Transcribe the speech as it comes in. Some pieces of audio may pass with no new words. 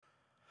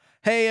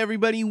Hey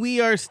everybody, we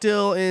are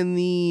still in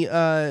the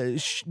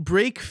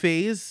break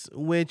phase,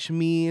 which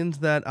means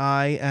that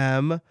I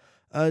am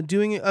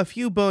doing a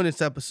few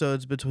bonus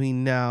episodes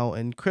between now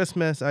and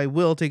Christmas. I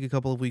will take a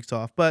couple of weeks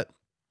off, but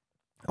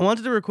I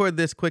wanted to record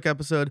this quick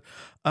episode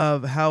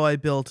of how I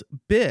built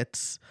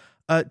bits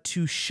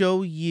to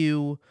show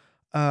you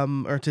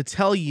or to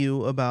tell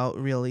you about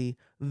really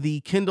the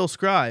Kindle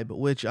Scribe,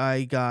 which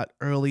I got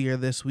earlier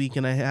this week,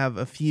 and I have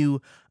a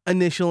few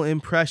initial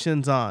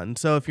impressions on.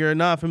 So if you're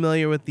not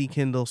familiar with the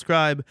Kindle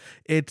Scribe,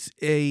 it's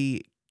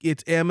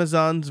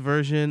Amazon's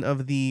version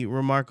of the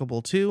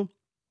Remarkable 2.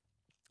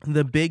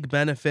 The big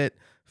benefit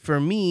for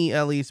me,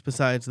 at least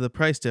besides the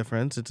price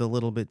difference, it's a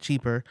little bit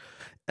cheaper,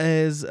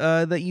 is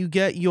that you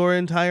get your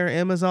entire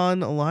Amazon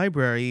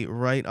library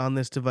right on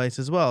this device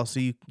as well. So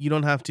you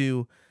don't have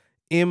to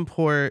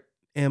import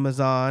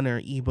Amazon or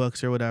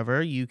ebooks or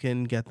whatever. You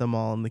can get them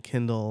all in the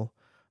Kindle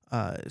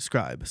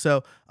Scribe.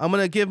 So I'm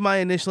going to give my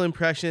initial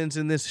impressions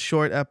in this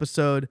short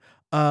episode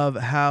of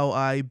how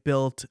I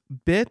built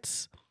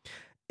bits.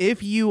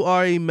 If you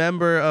are a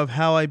member of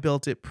How I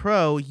Built It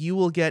Pro, you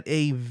will get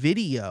a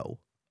video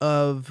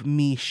of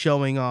me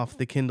showing off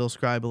the Kindle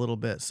Scribe a little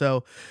bit.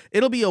 So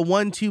it'll be a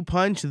 1-2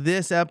 punch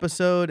this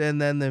episode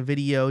and then the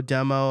video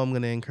demo. I'm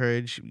going to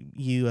encourage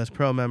you as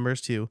pro members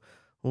to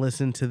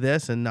listen to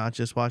this and not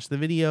just watch the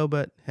video,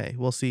 but hey,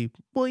 we'll see.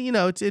 Well,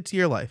 it's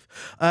your life.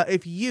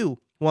 If you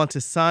want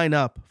to sign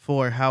up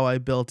for How I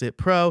Built It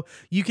Pro,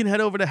 you can head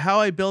over to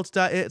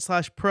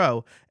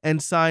howibuilt.it/pro and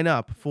sign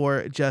up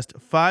for just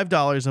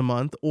 $5 a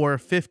month or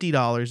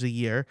 $50 a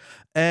year.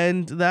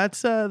 And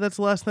that's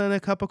less than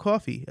a cup of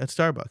coffee at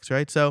Starbucks,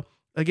 right? So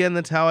again,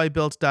 that's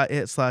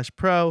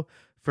howibuilt.it/pro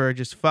for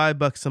just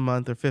 $5 a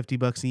month or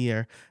 $50 a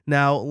year.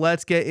 Now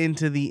let's get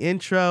into the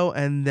intro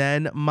and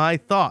then my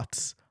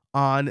thoughts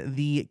on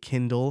the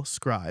Kindle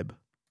Scribe.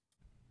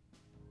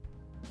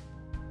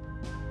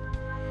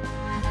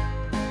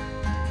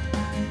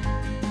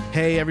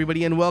 Hey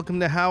everybody, and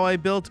welcome to How I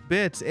Built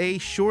Bits, a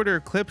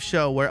shorter clip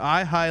show where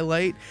I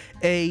highlight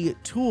a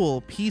tool,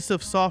 piece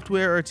of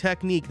software, or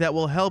technique that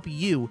will help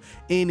you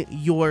in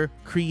your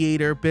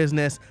creator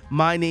business.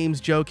 My name's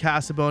Joe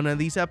Casabona.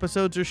 These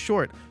episodes are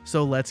short,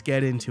 so let's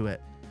get into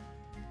it.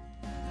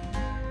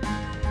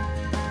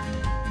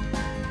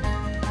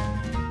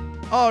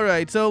 All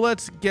right, so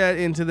let's get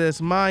into this.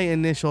 My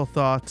initial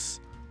thoughts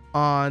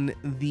on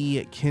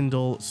the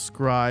Kindle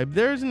Scribe.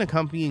 There's an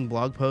accompanying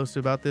blog post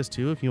about this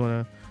too, if you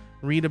want to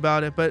read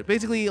about it. But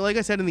basically, like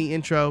I said in the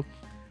intro,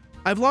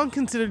 I've long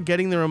considered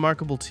getting the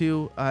Remarkable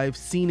 2. I've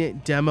seen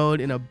it demoed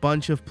in a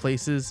bunch of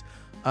places.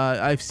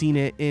 I've seen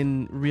it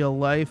in real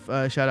life.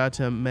 Shout out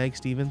to Meg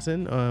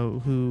Stevenson,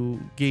 who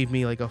gave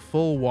me like a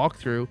full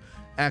walkthrough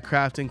at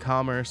Craft and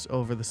Commerce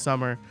over the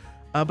summer.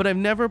 But I've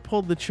never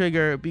pulled the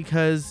trigger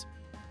because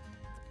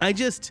I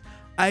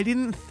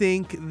didn't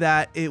think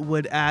that it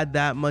would add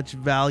that much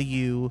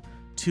value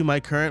to my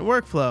current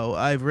workflow.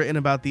 I've written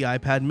about the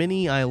iPad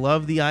mini. I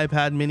love the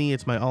iPad mini.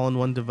 It's my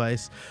all-in-one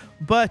device.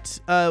 But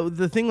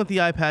the thing with the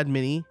iPad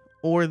mini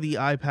or the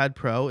iPad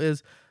Pro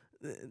is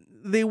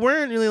they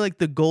weren't really like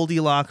the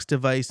Goldilocks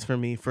device for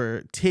me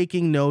for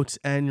taking notes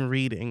and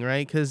reading,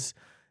 right? Because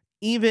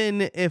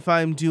even if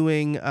I'm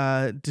doing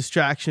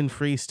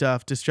distraction-free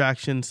stuff,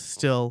 distractions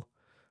still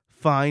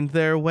find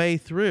their way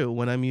through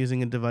when I'm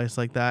using a device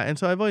like that. And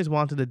so I've always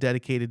wanted a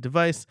dedicated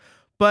device,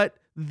 but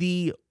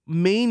the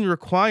main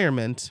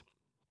requirement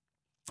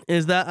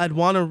is that I'd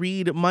want to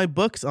read my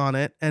books on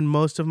it, and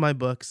most of my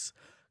books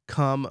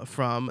come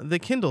from the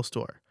Kindle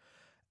store.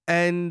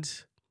 And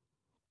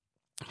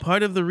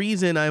part of the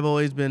reason I've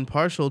always been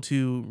partial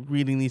to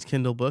reading these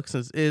Kindle books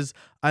is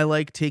I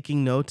like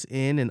taking notes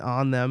in and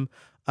on them,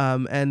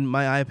 and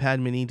my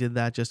iPad mini did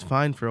that just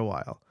fine for a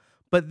while.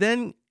 But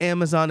then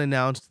Amazon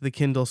announced the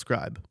Kindle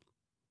Scribe,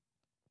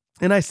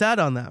 and I sat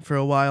on that for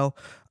a while.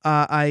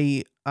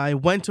 I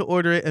went to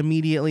order it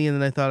immediately, and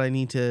then I thought I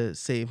need to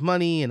save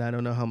money, and I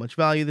don't know how much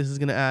value this is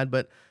going to add.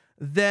 But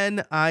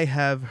then I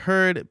have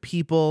heard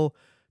people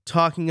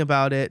talking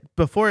about it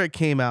before it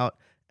came out,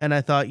 and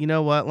I thought, you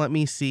know what? Let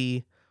me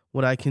see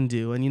what I can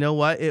do. And you know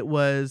what? It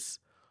was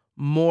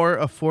more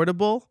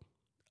affordable.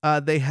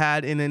 They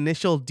had an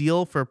initial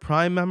deal for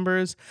Prime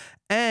members,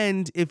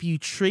 and if you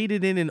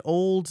traded in an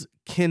old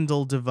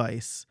Kindle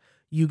device,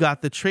 you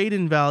got the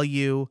trade-in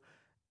value,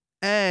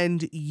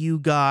 and you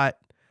got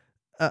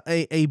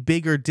a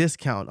bigger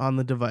discount on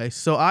the device.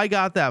 So I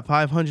got that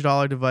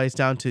 $500 device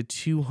down to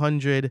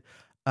 $200,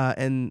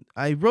 and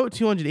I wrote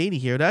 $280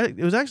 here.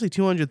 It was actually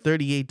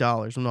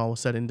 $238 when all was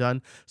said and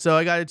done. So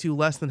I got it to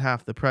less than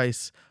half the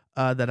price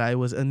that I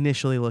was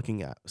initially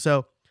looking at.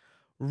 So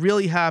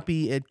really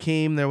happy it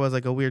came. There was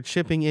like a weird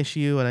shipping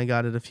issue, and I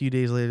got it a few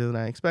days later than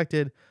I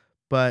expected,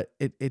 but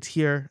it's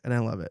here, and I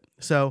love it.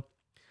 So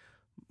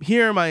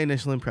here are my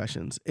initial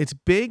impressions. It's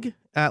big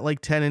at like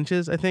 10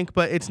 inches, I think,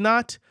 but it's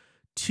not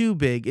too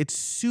big. It's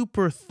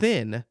super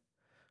thin,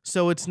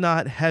 so it's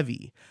not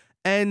heavy.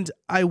 And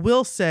I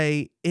will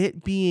say,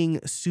 it being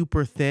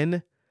super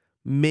thin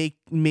made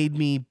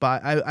me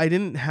buy. I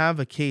didn't have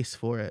a case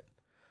for it.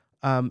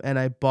 and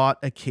I bought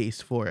a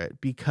case for it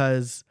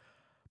because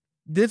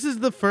this is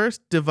the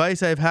first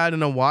device I've had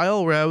in a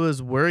while where I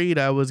was worried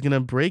I was going to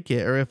break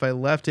it, or if I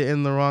left it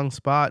in the wrong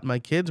spot, my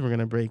kids were going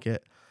to break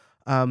it,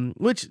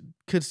 which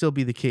could still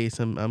be the case.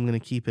 I'm going to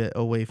keep it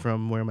away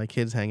from where my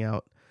kids hang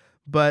out,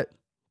 but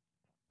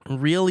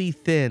really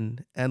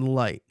thin and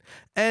light.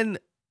 And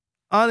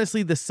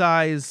honestly, the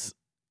size,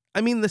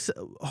 I mean, this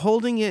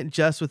holding it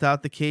just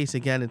without the case,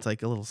 again, it's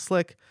like a little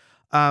slick,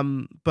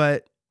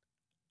 but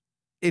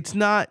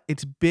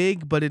it's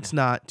big, but it's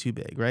not too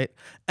big, right?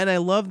 And I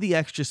love the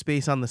extra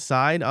space on the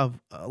side of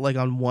like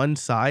on one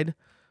side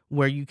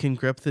where you can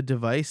grip the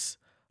device,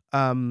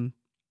 um,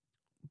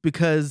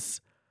 because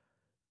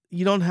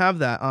you don't have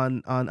that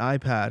on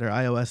iPad or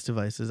iOS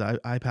devices,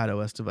 iPad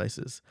OS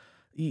devices.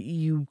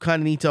 You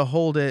kind of need to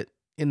hold it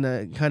in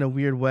a kind of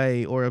weird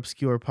way or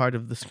obscure part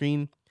of the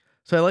screen.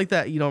 So I like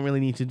that you don't really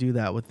need to do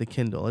that with the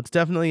Kindle. It's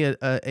definitely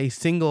a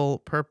single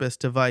purpose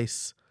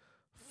device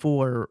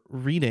for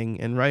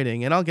reading and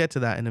writing, and I'll get to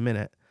that in a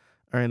minute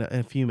or in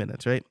a few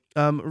minutes, right?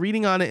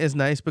 Reading on it is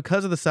nice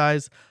because of the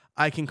size.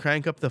 I can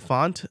crank up the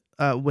font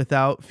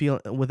without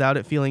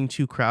it feeling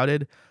too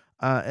crowded.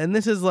 And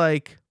this is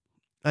like,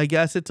 I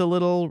guess it's a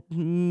little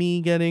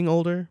me getting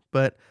older,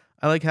 but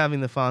I like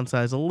having the font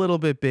size a little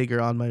bit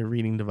bigger on my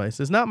reading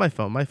devices. Not my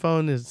phone. My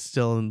phone is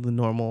still in the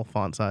normal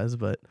font size,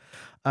 but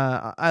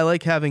I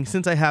like having,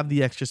 since I have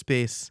the extra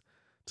space,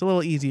 it's a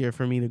little easier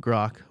for me to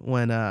grok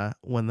when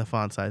the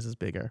font size is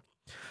bigger.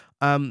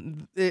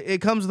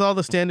 It comes with all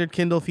the standard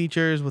Kindle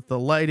features with the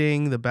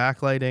lighting, the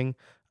backlighting,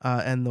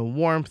 and the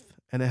warmth,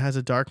 and it has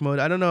a dark mode.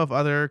 I don't know if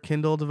other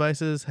Kindle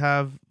devices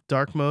have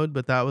dark mode,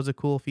 but that was a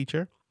cool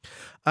feature.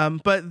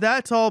 But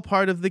that's all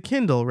part of the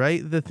Kindle,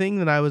 right? The thing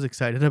that I was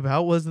excited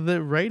about was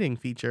the writing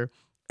feature,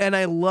 and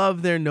I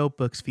love their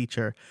notebooks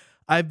feature.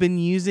 I've been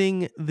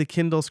using the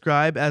Kindle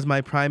Scribe as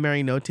my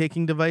primary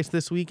note-taking device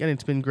this week, and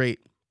it's been great.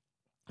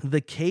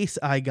 The case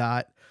I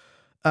got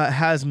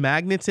has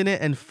magnets in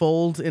it and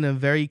folds in a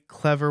very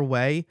clever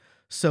way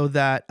so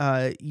that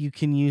you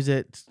can use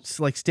it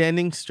like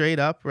standing straight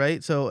up,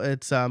 right? So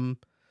it's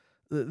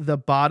the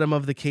bottom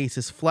of the case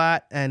is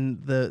flat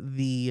and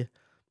the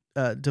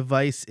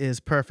device is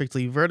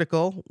perfectly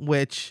vertical,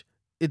 which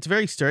it's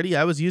very sturdy.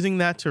 I was using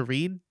that to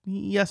read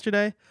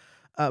yesterday,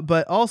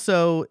 but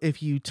also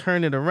if you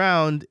turn it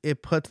around,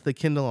 it puts the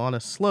Kindle on a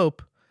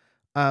slope.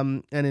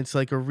 And it's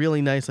like a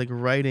really nice like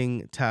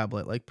writing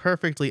tablet, like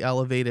perfectly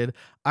elevated.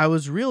 I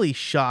was really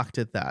shocked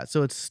at that.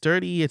 So it's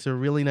sturdy. It's a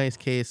really nice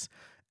case,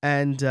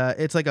 and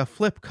it's like a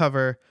flip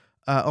cover,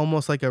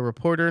 almost like a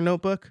reporter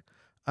notebook.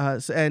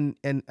 And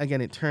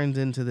again, it turns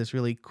into this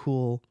really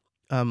cool,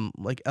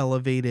 like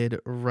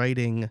elevated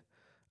writing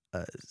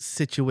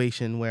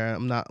situation where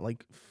I'm not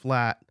like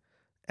flat,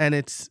 and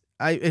it's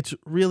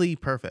really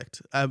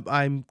perfect.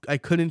 I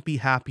couldn't be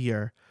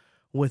happier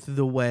with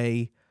the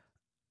way,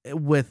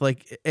 with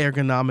like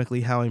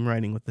ergonomically how I'm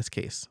writing with this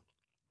case.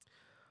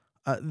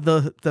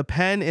 The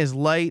pen is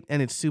light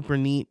and it's super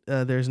neat.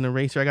 There's an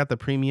eraser. I got the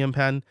premium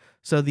pen,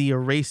 so the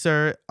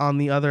eraser on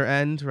the other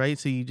end, right?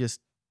 So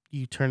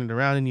you turn it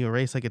around and you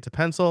erase like it's a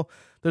pencil.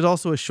 There's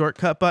also a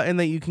shortcut button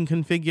that you can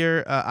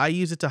configure. I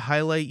use it to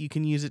highlight. You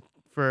can use it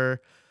for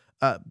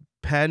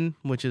pen,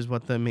 which is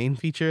what the main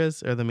feature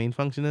is, or the main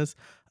function is.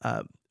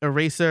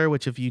 Eraser,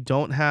 which if you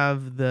don't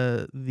have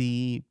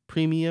the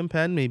premium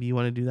pen, maybe you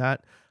want to do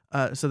that.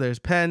 So there's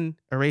pen,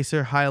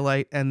 eraser,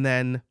 highlight, and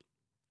then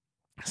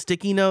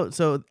sticky note.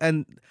 So,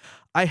 and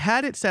I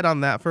had it set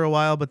on that for a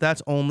while, but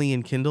that's only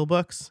in Kindle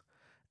books.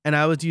 And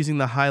I was using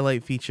the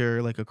highlight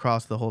feature like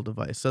across the whole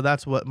device. So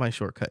that's what my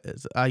shortcut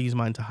is. I use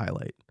mine to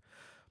highlight.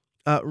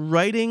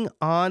 Writing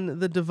on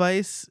the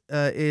device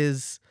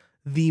is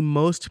the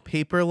most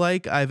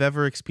paper-like I've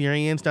ever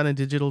experienced on a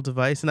digital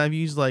device. And I've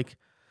used like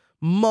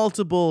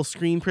multiple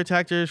screen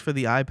protectors for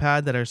the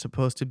iPad that are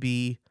supposed to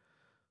be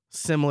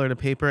similar to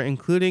paper,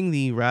 including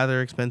the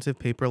rather expensive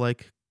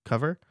paper-like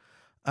cover.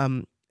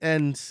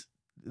 And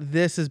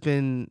this has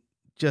been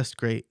just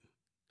great.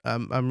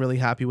 I'm really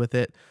happy with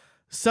it.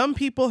 Some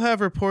people have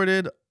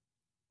reported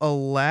a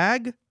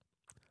lag.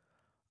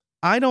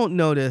 I don't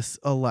notice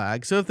a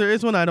lag. So if there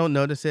is one, I don't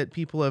notice it.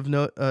 People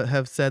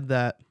have said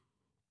that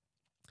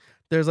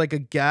there's like a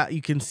gap.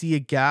 You can see a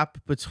gap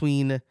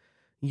between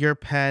your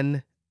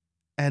pen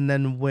and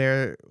then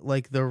where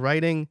like the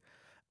writing.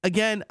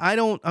 Again,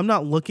 I'm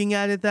not looking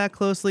at it that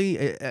closely.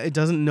 It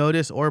doesn't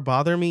notice or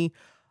bother me.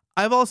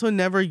 I've also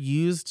never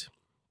used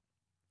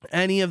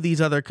any of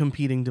these other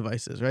competing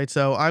devices, right?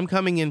 So I'm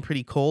coming in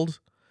pretty cold.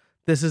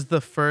 This is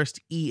the first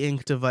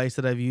e-ink device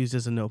that I've used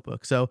as a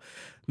notebook. So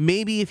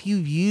maybe if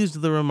you've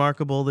used the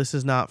Remarkable, this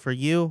is not for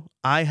you.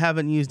 I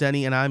haven't used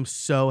any, and I'm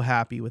so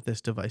happy with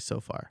this device so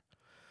far.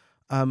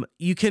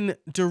 You can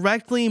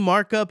directly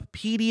mark up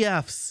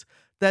PDFs.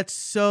 That's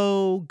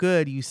so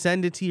good. You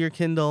send it to your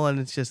Kindle and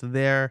it's just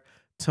there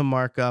to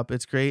mark up.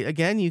 It's great.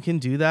 Again, you can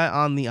do that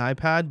on the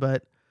iPad,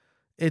 but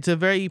it's a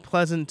very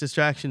pleasant,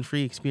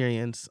 distraction-free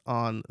experience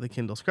on the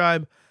Kindle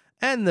Scribe,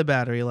 and the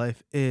battery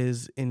life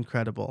is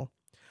incredible.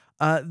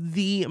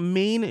 The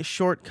main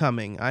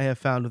shortcoming I have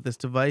found with this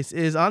device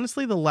is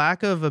honestly the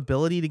lack of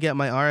ability to get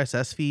my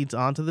RSS feeds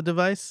onto the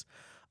device.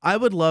 I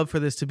would love for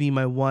this to be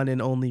my one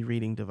and only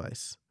reading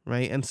device,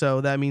 right? And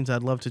so that means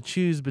I'd love to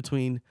choose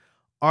between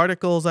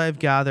articles I've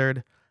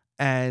gathered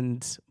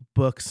and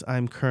books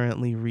I'm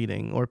currently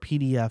reading or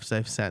PDFs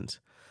I've sent.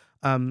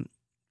 Um,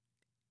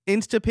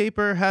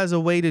 Instapaper has a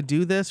way to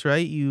do this,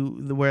 right?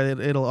 Where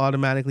it'll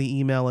automatically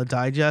email a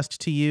digest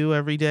to you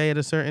every day at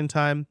a certain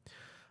time.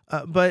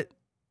 But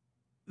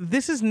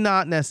this is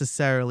not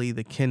necessarily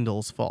the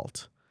Kindle's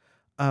fault.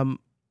 Um,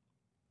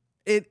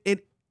 it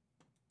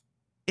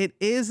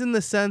is in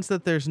the sense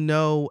that there's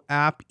no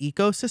app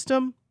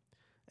ecosystem,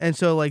 and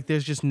so like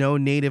there's just no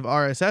native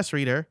RSS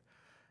reader.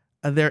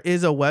 There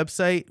is a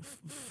website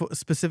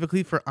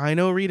specifically for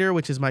iKnowReader,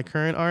 which is my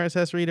current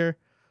RSS reader,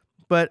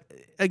 but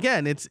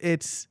again,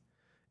 it's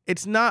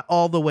not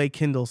all the way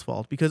Kindle's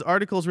fault because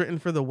articles written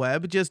for the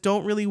web just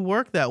don't really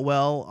work that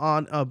well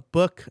on a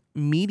book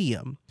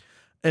medium.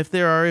 If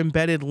there are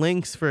embedded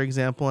links, for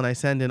example, and I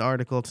send an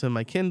article to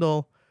my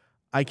Kindle,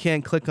 I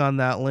can't click on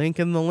that link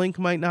and the link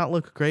might not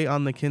look great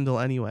on the Kindle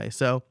anyway.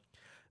 So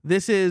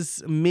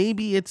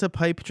maybe it's a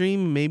pipe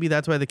dream. Maybe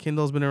that's why the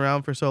Kindle's been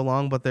around for so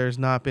long, but there's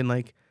not been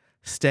like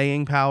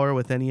staying power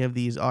with any of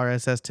these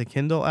RSS to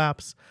Kindle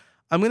apps.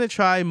 I'm going to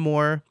try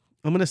more.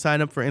 I'm going to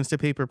sign up for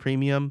Instapaper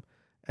Premium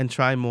and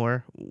try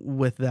more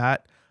with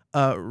that.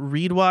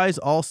 Readwise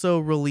also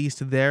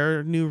released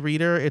their new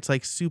reader. It's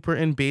like super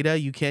in beta.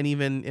 You can't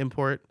even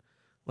import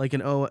like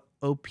an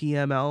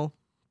OPML.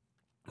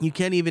 You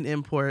can't even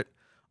import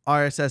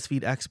RSS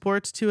feed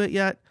exports to it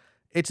yet.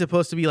 It's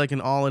supposed to be like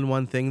an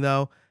all-in-one thing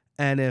though.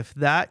 And if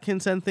that can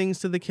send things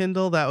to the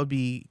Kindle, that would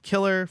be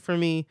killer for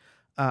me.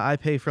 I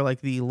pay for like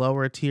the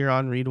lower tier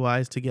on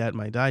Readwise to get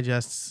my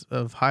digests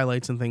of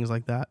highlights and things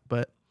like that.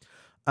 But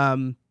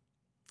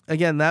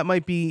again, that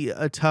might be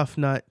a tough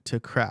nut to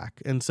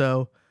crack. And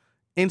so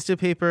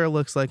Instapaper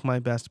looks like my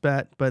best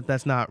bet, but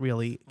that's not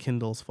really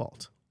Kindle's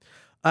fault.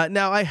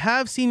 Now, I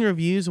have seen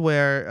reviews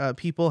where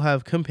people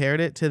have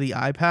compared it to the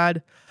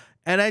iPad,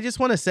 and I just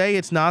want to say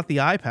it's not the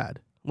iPad.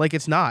 Like,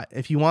 it's not.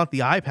 If you want the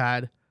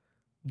iPad,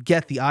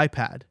 get the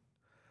iPad.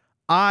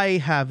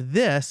 I have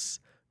this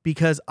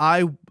because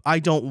I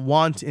don't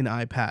want an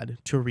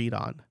iPad to read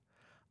on.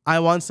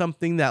 I want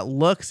something that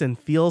looks and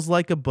feels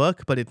like a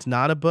book, but it's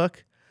not a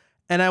book.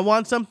 And I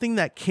want something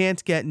that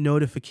can't get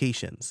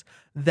notifications.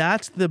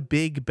 That's the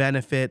big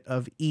benefit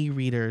of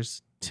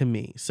e-readers to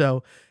me.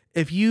 So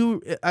if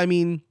you're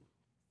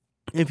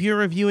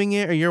reviewing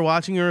it or you're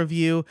watching a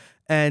review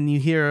and you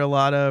hear a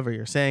lot of, or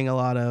you're saying a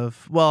lot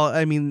of, well,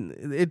 I mean,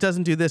 it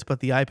doesn't do this, but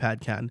the iPad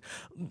can,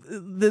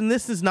 then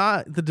this is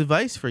not the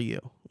device for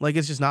you. Like,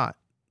 it's just not.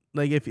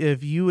 Like,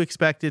 if you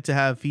expect it to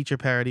have feature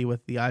parity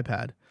with the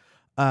iPad,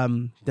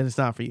 then it's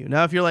not for you.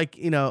 Now, if you're like,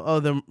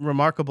 the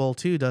Remarkable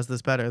 2 does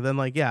this better, then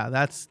like, yeah,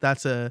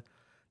 that's a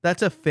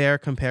fair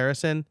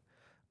comparison.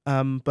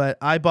 But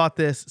I bought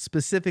this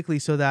specifically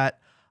so that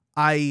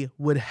I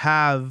would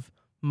have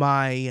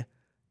my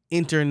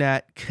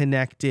internet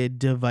connected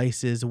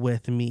devices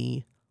with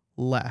me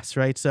less,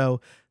 right? So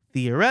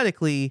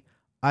theoretically,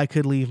 I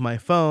could leave my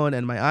phone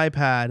and my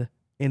iPad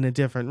in a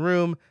different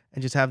room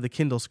and just have the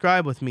Kindle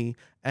Scribe with me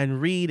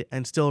and read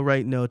and still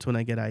write notes when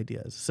I get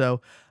ideas. So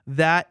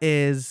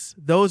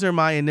those are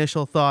my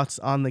initial thoughts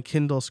on the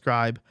Kindle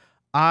Scribe.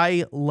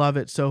 I love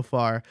it so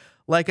far.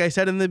 Like I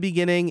said in the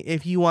beginning,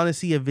 if you want to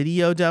see a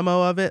video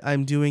demo of it,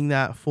 I'm doing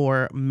that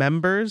for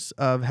members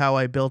of How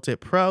I Built It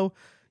Pro.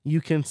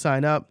 You can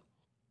sign up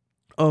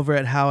over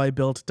at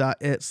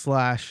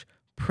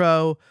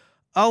howibuilt.it/pro.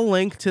 I'll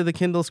link to the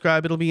Kindle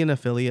Scribe. It'll be an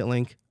affiliate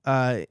link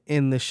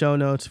in the show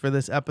notes for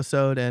this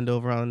episode and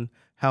over on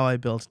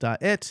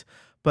howibuilt.it.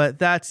 But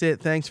that's it.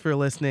 Thanks for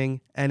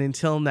listening. And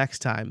until next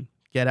time,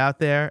 get out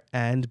there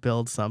and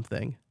build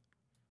something.